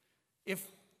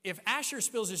 If Asher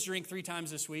spills his drink 3 times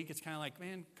this week, it's kind of like,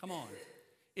 man, come on.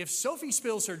 If Sophie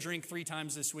spills her drink 3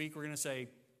 times this week, we're going to say,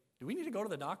 do we need to go to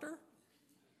the doctor?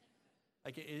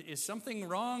 Like, is something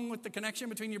wrong with the connection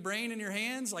between your brain and your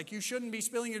hands? Like, you shouldn't be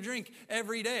spilling your drink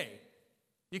every day.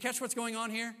 You catch what's going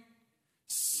on here?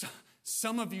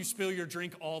 Some of you spill your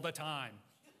drink all the time.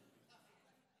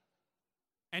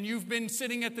 And you've been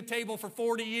sitting at the table for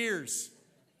 40 years.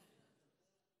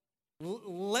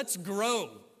 Let's grow.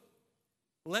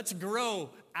 Let's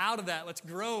grow out of that. Let's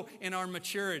grow in our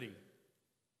maturity.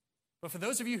 But for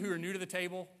those of you who are new to the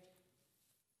table,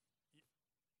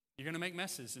 you're going to make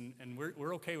messes, and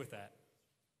we're okay with that.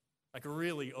 Like,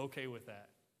 really okay with that.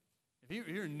 If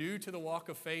you're new to the walk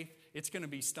of faith, it's going to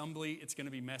be stumbly, it's going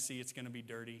to be messy, it's going to be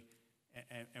dirty,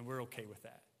 and we're okay with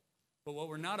that. But what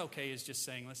we're not okay is just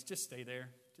saying, let's just stay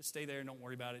there. Just stay there and don't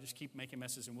worry about it. Just keep making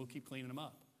messes and we'll keep cleaning them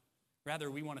up. Rather,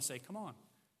 we want to say, come on,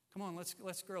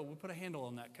 let's grow. We'll put a handle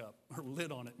on that cup or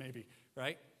lid on it maybe,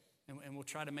 right? And we'll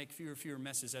try to make fewer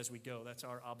messes as we go. That's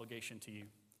our obligation to you.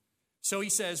 So he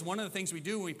says, one of the things we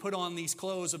do when we put on these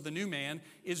clothes of the new man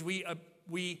is we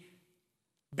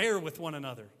bear with one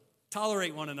another,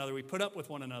 tolerate one another, we put up with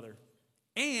one another.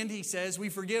 And he says we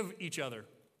forgive each other.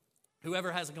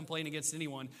 Whoever has a complaint against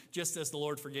anyone, just as the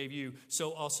Lord forgave you,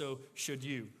 so also should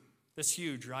you. That's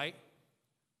huge, right?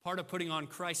 Part of putting on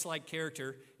Christ-like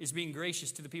character is being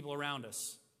gracious to the people around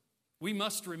us. We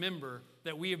must remember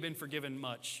that we have been forgiven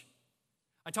much.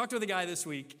 I talked with a guy this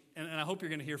week, and I hope you're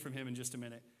going to hear from him in just a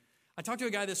minute. I talked to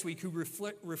a guy this week who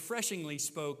refreshingly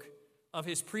spoke of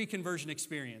his pre-conversion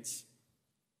experience,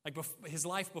 like his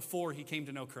life before he came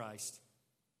to know Christ,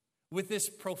 with this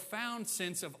profound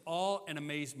sense of awe and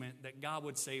amazement that God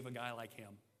would save a guy like him.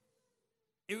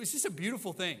 It was just a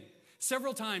beautiful thing.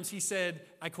 Several times he said,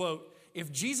 I quote,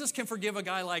 if Jesus can forgive a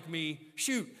guy like me,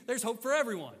 shoot, there's hope for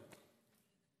everyone.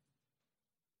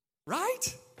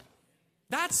 Right?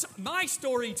 That's my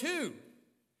story too.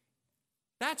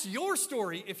 That's your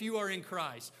story if you are in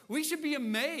Christ. We should be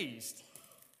amazed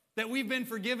that we've been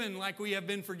forgiven like we have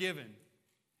been forgiven.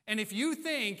 And if you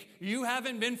think you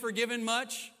haven't been forgiven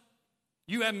much,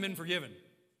 you haven't been forgiven.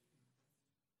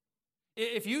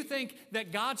 If you think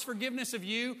that God's forgiveness of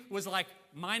you was like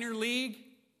minor league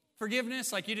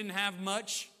forgiveness, like you didn't have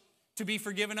much to be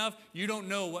forgiven of, you don't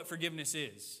know what forgiveness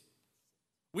is.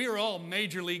 We are all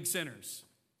major league sinners.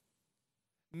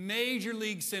 Major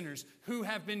league sinners who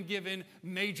have been given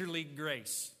major league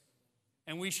grace.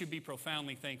 And we should be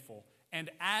profoundly thankful. And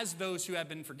as those who have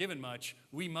been forgiven much,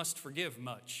 we must forgive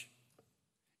much.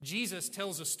 Jesus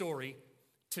tells a story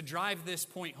to drive this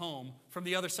point home from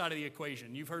the other side of the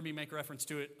equation. You've heard me make reference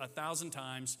to it 1,000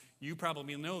 times. You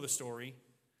probably know the story.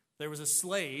 There was a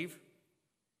slave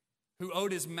who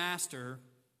owed his master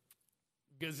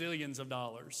gazillions of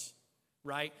dollars,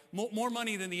 right? More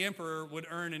money than the emperor would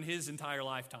earn in his entire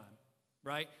lifetime,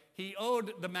 right? He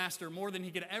owed the master more than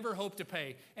he could ever hope to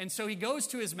pay. And so he goes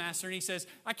to his master and he says,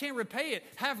 I can't repay it.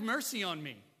 Have mercy on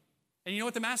me. And you know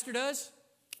what the master does?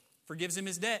 Forgives him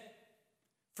his debt.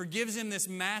 Forgives him this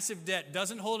massive debt.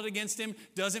 Doesn't hold it against him.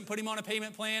 Doesn't put him on a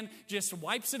payment plan. Just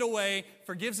wipes it away.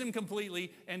 Forgives him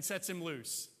completely and sets him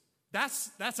loose.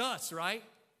 That's us, right?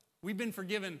 We've been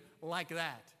forgiven like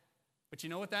that. But you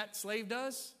know what that slave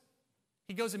does?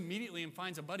 He goes immediately and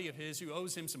finds a buddy of his who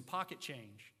owes him some pocket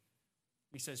change.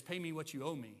 He says, pay me what you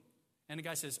owe me. And the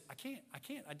guy says, I can't,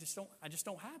 I just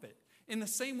don't have it. In the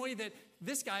same way that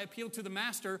this guy appealed to the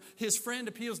master, his friend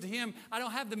appeals to him, I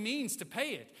don't have the means to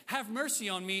pay it. Have mercy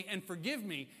on me and forgive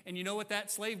me. And you know what that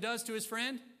slave does to his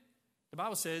friend? The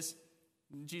Bible says,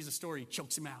 in Jesus' story, he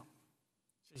chokes him out.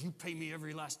 He says, you pay me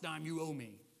every last dime you owe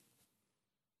me.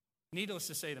 Needless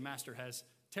to say, the master has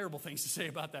terrible things to say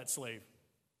about that slave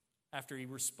after he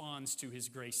responds to his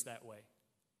grace that way.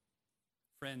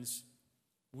 Friends,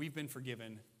 we've been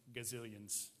forgiven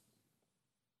gazillions.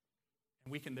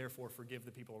 And we can therefore forgive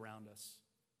the people around us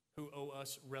who owe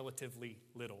us relatively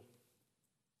little.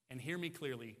 And hear me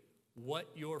clearly, what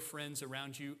your friends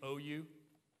around you owe you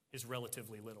is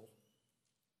relatively little.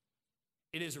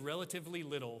 It is relatively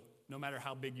little, no matter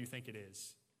how big you think it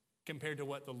is, compared to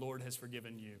what the Lord has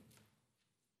forgiven you.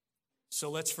 So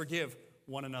let's forgive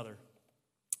one another.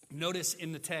 Notice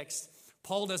in the text,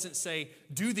 Paul doesn't say,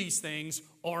 do these things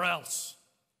or else.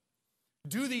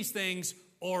 Do these things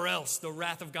or else the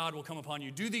wrath of God will come upon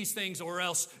you. Do these things or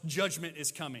else judgment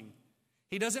is coming.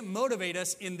 He doesn't motivate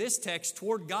us in this text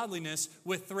toward godliness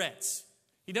with threats.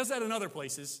 He does that in other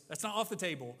places. That's not off the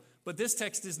table. But this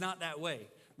text is not that way.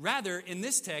 Rather, in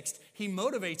this text, he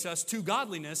motivates us to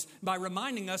godliness by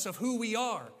reminding us of who we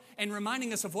are and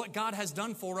reminding us of what God has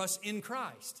done for us in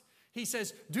Christ. He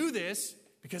says, do this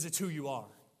because it's who you are.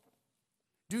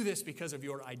 Do this because of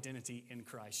your identity in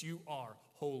Christ. You are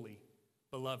holy,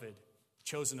 beloved,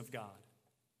 chosen of God.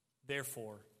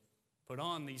 Therefore, put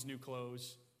on these new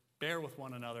clothes, bear with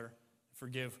one another,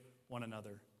 forgive one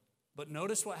another. But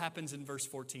notice what happens in verse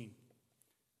 14.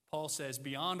 Paul says,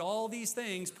 beyond all these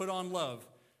things, put on love,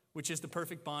 which is the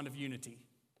perfect bond of unity.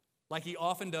 Like he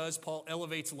often does, Paul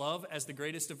elevates love as the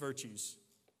greatest of virtues.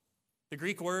 The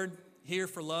Greek word here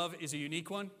for love is a unique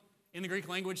one. In the Greek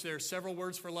language, there are several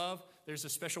words for love. There's a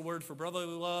special word for brotherly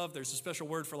love. There's a special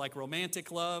word for like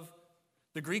romantic love.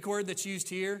 The Greek word that's used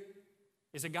here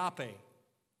is agape,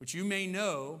 which you may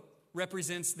know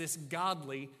represents this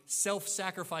godly,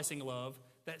 self-sacrificing love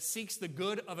that seeks the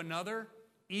good of another,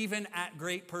 even at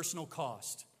great personal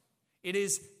cost. It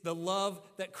is the love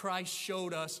that Christ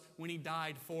showed us when he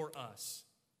died for us.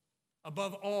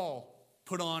 Above all,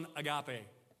 put on agape.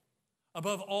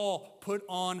 Above all, put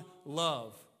on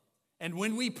love. And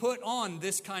when we put on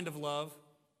this kind of love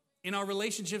in our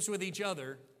relationships with each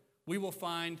other, we will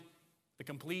find the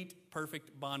complete,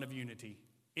 perfect bond of unity.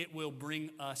 It will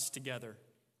bring us together.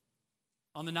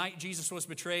 On the night Jesus was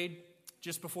betrayed,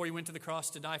 just before he went to the cross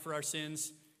to die for our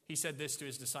sins, he said this to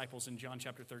his disciples in John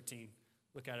chapter 13.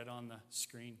 Look at it on the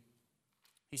screen.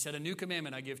 He said, a new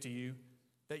commandment I give to you,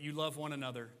 that you love one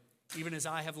another, even as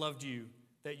I have loved you,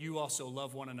 that you also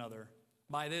love one another.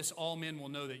 By this, all men will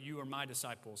know that you are my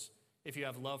disciples, if you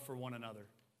have love for one another.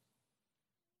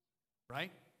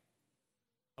 Right?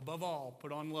 Above all,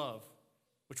 put on love,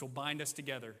 which will bind us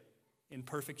together in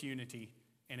perfect unity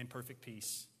and in perfect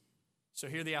peace. So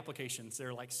here are the applications. There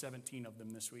are like 17 of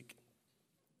them this week.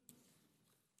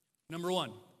 Number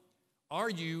one, are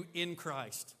you in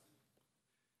Christ?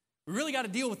 We really got to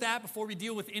deal with that before we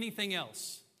deal with anything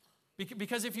else.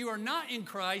 Because if you are not in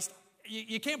Christ,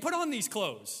 you can't put on these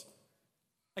clothes.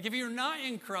 Like if you're not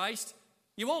in Christ,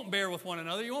 you won't bear with one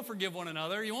another. You won't forgive one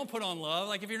another. You won't put on love.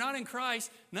 Like if you're not in Christ,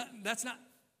 it's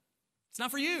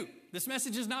not for you. This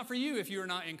message is not for you if you are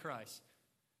not in Christ.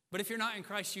 But if you're not in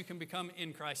Christ, you can become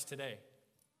in Christ today.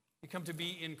 You come to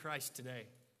be in Christ today.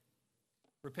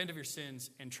 Repent of your sins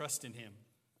and trust in him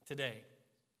today.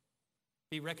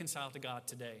 Be reconciled to God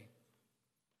today.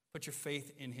 Put your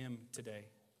faith in him today.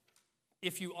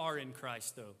 If you are in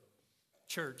Christ, though,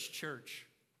 church,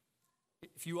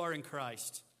 if you are in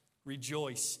Christ,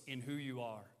 rejoice in who you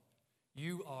are.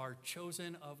 You are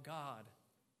chosen of God.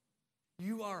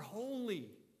 You are holy.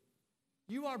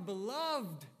 You are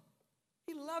beloved.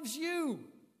 He loves you.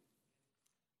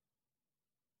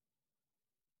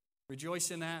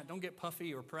 Rejoice in that. Don't get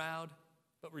puffy or proud,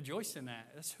 but rejoice in that.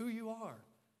 That's who you are.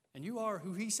 And you are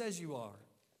who he says you are.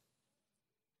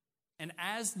 And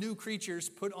as new creatures,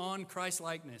 put on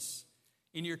Christ-likeness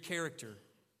in your character,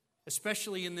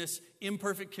 especially in this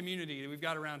imperfect community that we've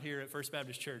got around here at First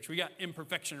Baptist Church. We got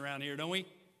imperfection around here, don't we?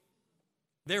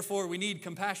 Therefore, we need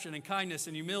compassion and kindness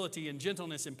and humility and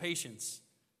gentleness and patience.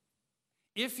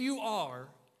 If you are,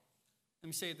 let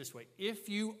me say it this way, if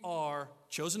you are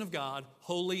chosen of God,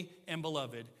 holy and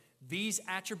beloved, these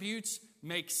attributes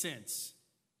make sense.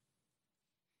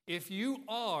 If you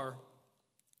are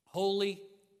holy,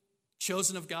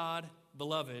 chosen of God,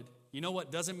 beloved, you know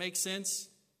what doesn't make sense?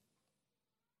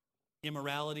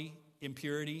 Immorality,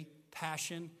 impurity,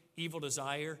 passion, evil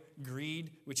desire,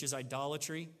 greed, which is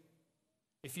idolatry.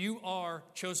 If you are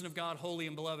chosen of God, holy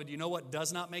and beloved, you know what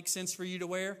does not make sense for you to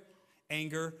wear?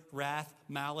 Anger, wrath,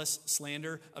 malice,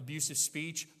 slander, abusive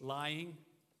speech, lying.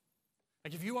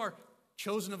 Like if you are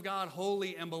chosen of God,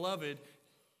 holy and beloved,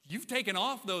 you've taken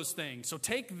off those things. So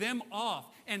take them off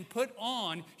and put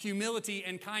on humility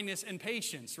and kindness and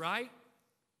patience, right?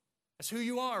 That's who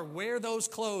you are. Wear those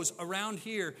clothes around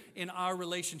here in our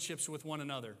relationships with one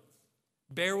another.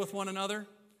 Bear with one another.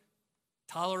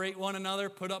 Tolerate one another.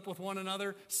 Put up with one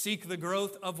another. Seek the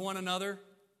growth of one another.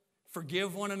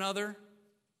 Forgive one another.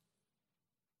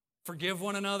 Forgive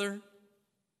one another.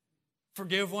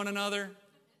 Forgive one another.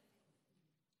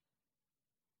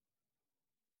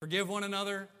 Forgive one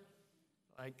another.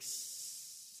 Like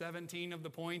 17 of the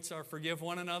points are forgive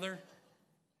one another.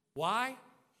 Why?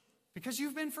 Because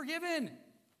you've been forgiven.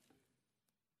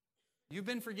 You've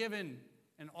been forgiven.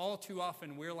 And all too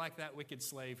often we're like that wicked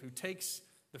slave who takes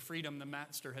the freedom the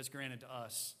master has granted to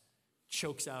us,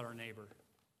 chokes out our neighbor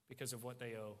because of what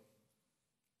they owe.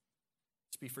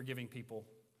 Let's be forgiving people.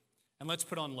 And let's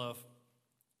put on love,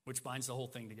 which binds the whole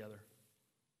thing together.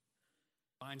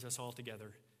 Binds us all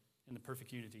together in the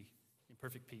perfect unity, in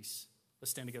perfect peace.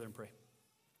 Let's stand together and pray.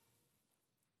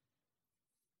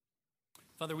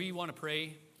 Father, we want to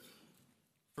pray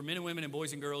for men and women and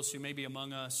boys and girls who may be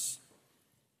among us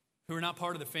who are not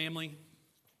part of the family.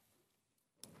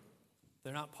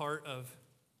 They're not part of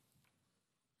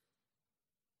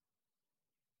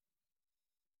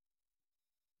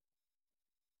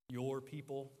your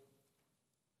people,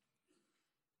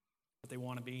 but they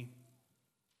want to be.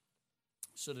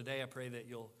 So today I pray that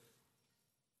you'll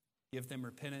give them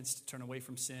repentance to turn away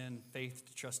from sin, faith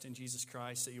to trust in Jesus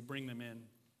Christ, that you'll bring them in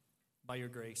by your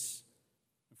grace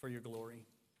and for your glory.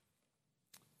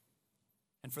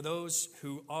 And for those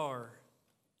who are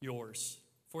yours,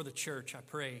 for the church, I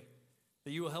pray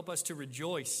that you will help us to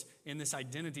rejoice in this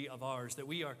identity of ours, that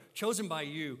we are chosen by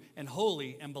you and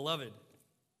holy and beloved.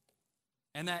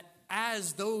 And that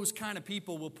as those kind of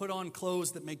people, we'll put on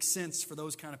clothes that make sense for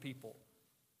those kind of people.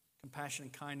 Compassion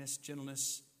and kindness,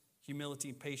 gentleness, humility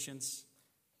and patience.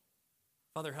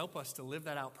 Father, help us to live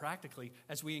that out practically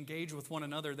as we engage with one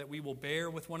another, that we will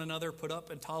bear with one another, put up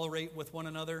and tolerate with one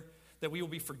another, that we will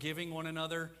be forgiving one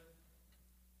another,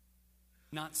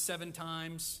 not 7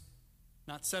 times,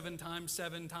 not 7 times,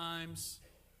 7 times,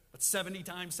 but 70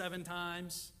 times, 7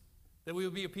 times, that we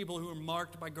will be a people who are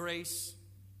marked by grace,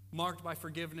 marked by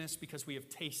forgiveness because we have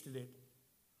tasted it.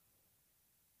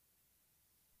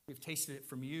 We've tasted it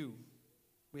from you.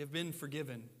 We have been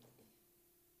forgiven.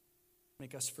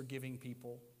 Make us forgiving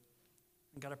people.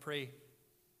 And God, I pray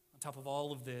on top of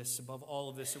all of this, above all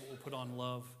of this, that we'll put on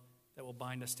love that will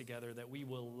bind us together, that we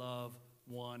will love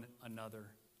one another.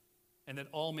 And that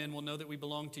all men will know that we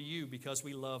belong to you because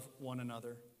we love one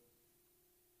another.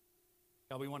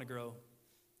 God, we want to grow.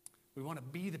 We want to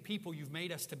be the people you've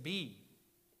made us to be.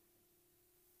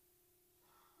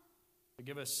 So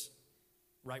give us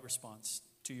right response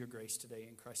to your grace today.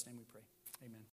 In Christ's name we pray. Amen.